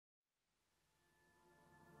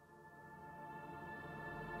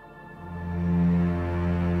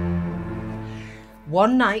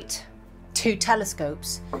One night, 2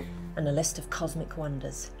 telescopes, and a list of cosmic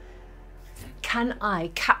wonders. Can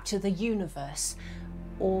I capture the universe,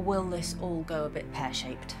 or will this all go a bit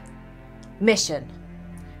pear-shaped? Mission: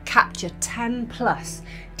 capture 10 plus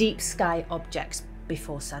deep sky objects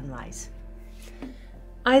before sunrise.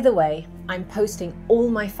 Either way, I'm posting all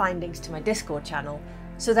my findings to my Discord channel,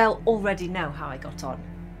 so they'll already know how I got on.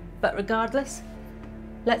 But regardless,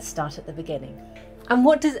 let's start at the beginning. And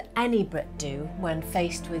what does any Brit do when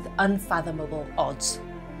faced with unfathomable odds?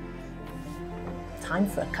 Time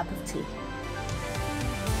for a cup of tea.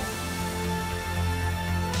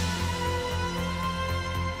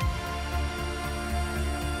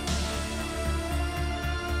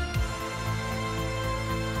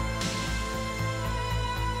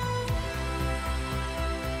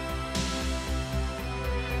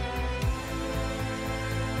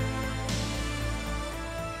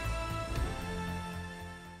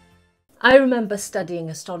 I remember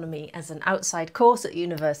studying astronomy as an outside course at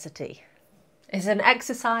university. It's an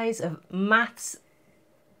exercise of maths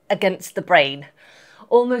against the brain.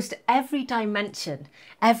 Almost every dimension,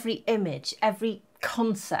 every image, every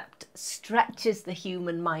concept stretches the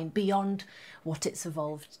human mind beyond what it's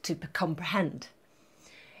evolved to comprehend.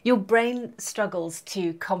 Your brain struggles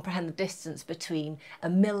to comprehend the distance between a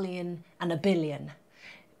million and a billion,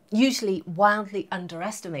 usually wildly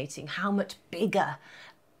underestimating how much bigger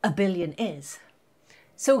a billion is.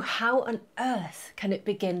 So how on earth can it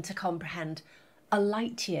begin to comprehend a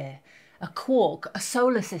light year, a quark, a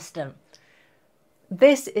solar system?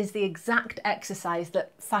 This is the exact exercise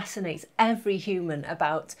that fascinates every human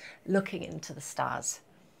about looking into the stars.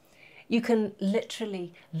 You can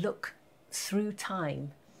literally look through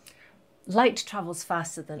time. Light travels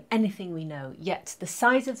faster than anything we know, yet the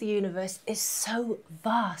size of the universe is so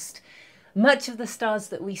vast. Much of the stars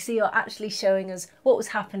that we see are actually showing us what was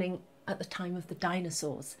happening at the time of the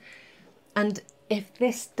dinosaurs. And if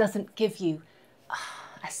this doesn't give you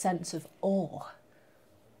a sense of awe,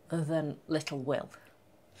 then little will.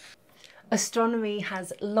 Astronomy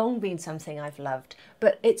has long been something I've loved,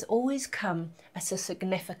 but it's always come at a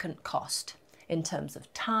significant cost in terms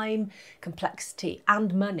of time, complexity,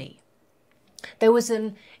 and money. There was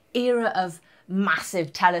an era of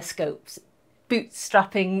massive telescopes,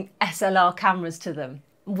 bootstrapping SLR cameras to them,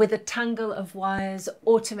 with a tangle of wires,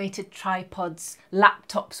 automated tripods,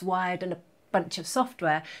 laptops wired, and a bunch of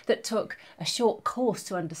software that took a short course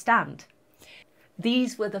to understand.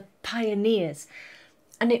 These were the pioneers,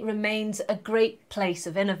 and it remains a great place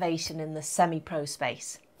of innovation in the semi-pro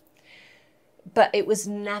space. But it was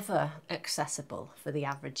never accessible for the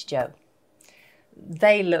average Joe.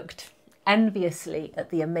 They looked enviously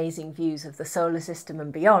at the amazing views of the solar system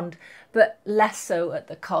and beyond, but less so at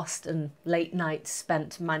the cost and late nights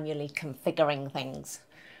spent manually configuring things.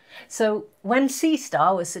 So when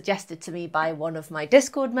Seestar was suggested to me by one of my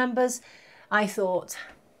Discord members, I thought,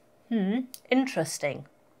 interesting.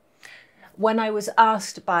 When I was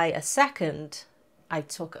asked by a second, I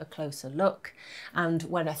took a closer look, and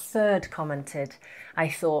when a third commented, I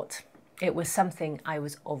thought it was something I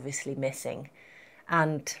was obviously missing.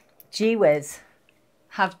 And gee whiz,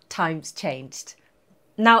 have times changed.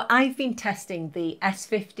 Now, I've been testing the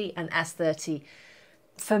S50 and S30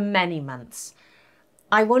 for many months.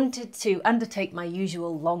 I wanted to undertake my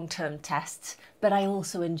usual long-term tests, but I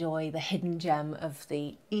also enjoy the hidden gem of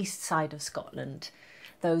the east side of Scotland,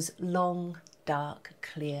 those long, dark,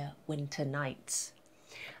 clear winter nights.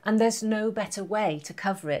 And there's no better way to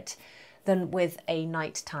cover it than with a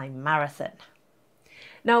nighttime marathon.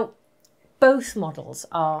 Now, both models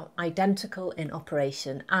are identical in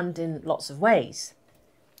operation and in lots of ways.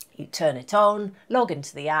 You turn it on, log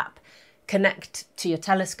into the app, connect to your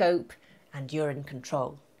telescope, and you're in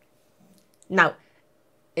control. Now,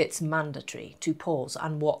 it's mandatory to pause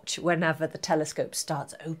and watch whenever the telescope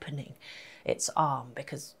starts opening its arm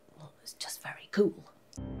because, well, it's just very cool.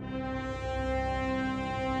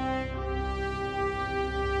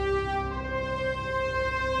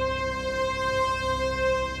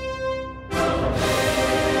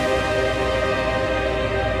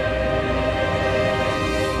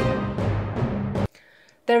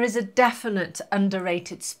 There is a definite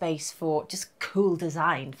underrated space for just cool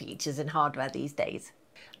design features in hardware these days.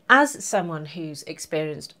 As someone who's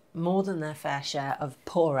experienced more than their fair share of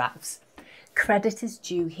poor apps, credit is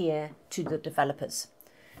due here to the developers.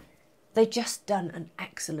 They've just done an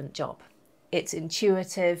excellent job. It's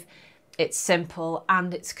intuitive, it's simple,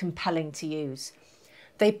 and it's compelling to use.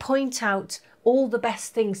 They point out all the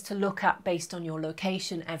best things to look at based on your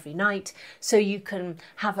location every night, so you can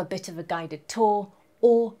have a bit of a guided tour,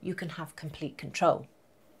 or you can have complete control.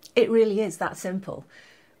 It really is that simple.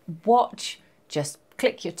 Watch, Just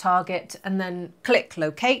click your target and then click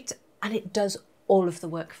locate, and it does all of the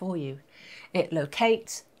work for you. It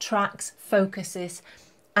locates, tracks, focuses,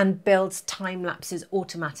 and builds time lapses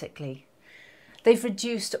automatically. They've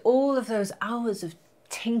reduced all of those hours of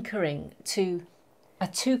tinkering to a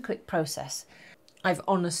 2-click process. I've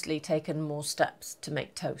honestly taken more steps to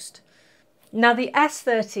make toast. Now, the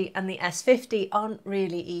S30 and the S50 aren't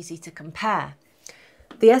really easy to compare.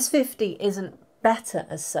 The S50 isn't better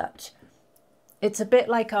as such. It's a bit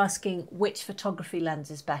like asking which photography lens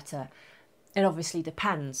is better. It obviously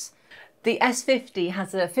depends. The S50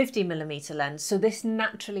 has a 50mm lens, so this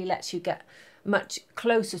naturally lets you get much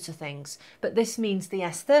closer to things, but this means the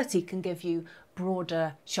S30 can give you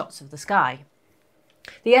broader shots of the sky.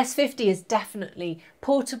 The S50 is definitely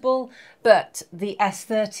portable, but the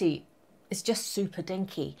S30 is just super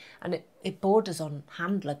dinky, and it borders on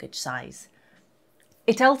hand luggage size.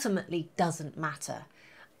 It ultimately doesn't matter.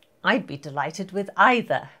 I'd be delighted with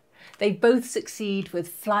either. They both succeed with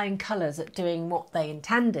flying colours at doing what they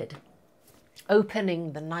intended,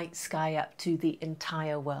 opening the night sky up to the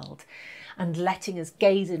entire world and letting us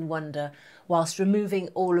gaze in wonder whilst removing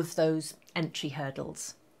all of those entry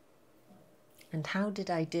hurdles. And how did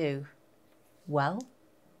I do? Well,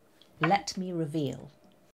 let me reveal.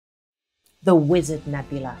 The Wizard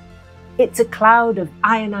Nebula. It's a cloud of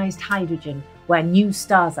ionised hydrogen where new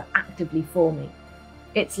stars are actively forming.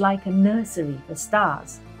 It's like a nursery for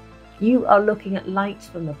stars. You are looking at light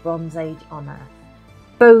from the Bronze Age on Earth.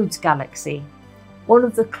 Bode's Galaxy, one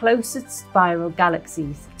of the closest spiral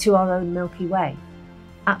galaxies to our own Milky Way.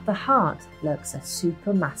 At the heart lurks a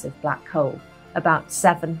supermassive black hole, about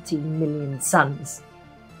 17 million suns.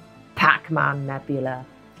 Pac-Man Nebula.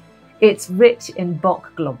 It's rich in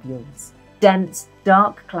Bok globules, dense,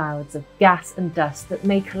 dark clouds of gas and dust that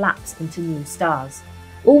may collapse into new stars,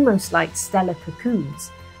 almost like stellar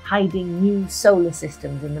cocoons, hiding new solar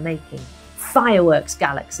systems in the making. Fireworks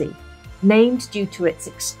Galaxy, named due to its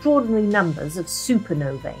extraordinary numbers of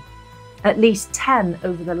supernovae. At least 10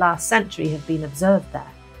 over the last century have been observed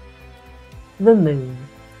there. The Moon.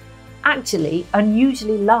 Actually,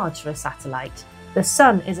 unusually large for a satellite. The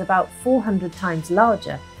Sun is about 400 times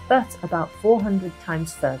larger, but about 400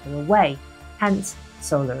 times further away, hence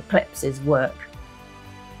solar eclipses work.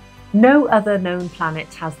 No other known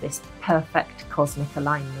planet has this perfect cosmic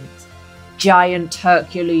alignment. Giant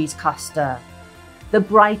Hercules cluster, the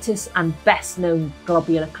brightest and best known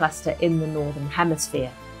globular cluster in the Northern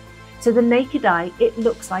Hemisphere. To the naked eye, it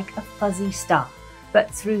looks like a fuzzy star, but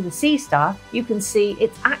through the Seestar, you can see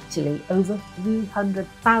it's actually over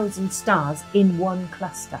 300,000 stars in one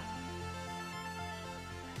cluster.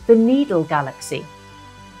 The Needle Galaxy.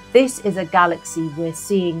 This is a galaxy we're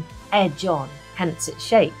seeing edge on, hence its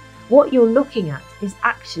shape. What you're looking at is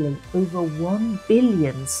actually over 1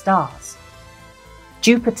 billion stars.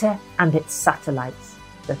 Jupiter and its satellites,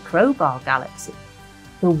 the Crowbar Galaxy,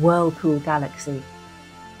 the Whirlpool Galaxy,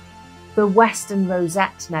 the Western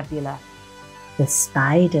Rosette Nebula, the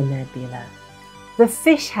Spider Nebula, the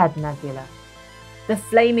Fishhead Nebula, the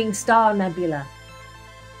Flaming Star Nebula,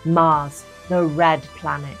 Mars, the Red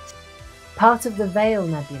Planet, part of the Veil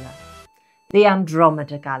Nebula, the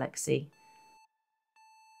Andromeda Galaxy.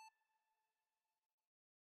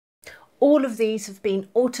 All of these have been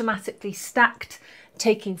automatically stacked,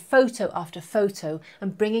 taking photo after photo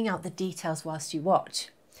and bringing out the details whilst you watch.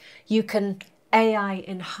 You can AI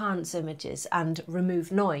enhance images and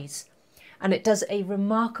remove noise, and it does a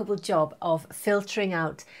remarkable job of filtering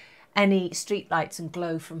out any streetlights and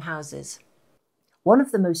glow from houses. One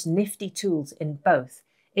of the most nifty tools in both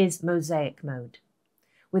is mosaic mode.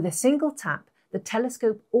 With a single tap, the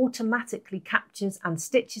telescope automatically captures and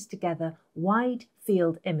stitches together wide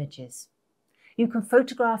field images. You can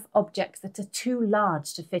photograph objects that are too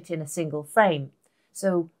large to fit in a single frame,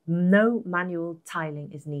 so no manual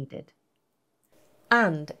tiling is needed.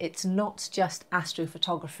 And it's not just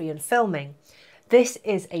astrophotography and filming. This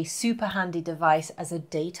is a super handy device as a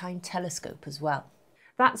daytime telescope as well.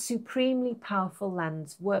 That supremely powerful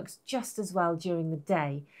lens works just as well during the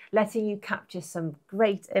day, letting you capture some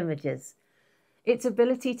great images. Its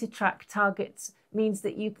ability to track targets means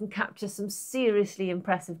that you can capture some seriously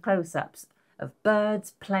impressive close-ups of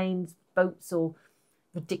birds, planes, boats, or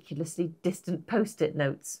ridiculously distant post-it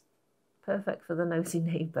notes. Perfect for the nosy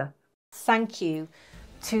neighbour. Thank you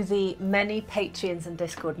to the many Patreons and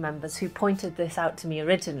Discord members who pointed this out to me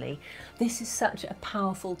originally. This is such a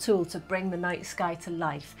powerful tool to bring the night sky to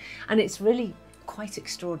life, and it's really quite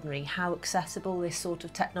extraordinary how accessible this sort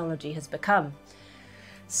of technology has become.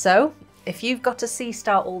 So, if you've got a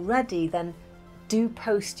Seestar already, then do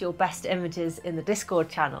post your best images in the Discord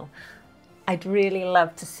channel. I'd really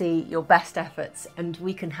love to see your best efforts and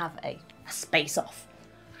we can have a space off.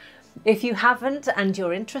 If you haven't and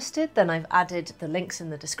you're interested, then I've added the links in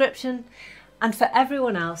the description. And for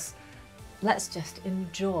everyone else, let's just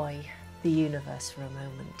enjoy the universe for a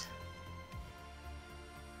moment.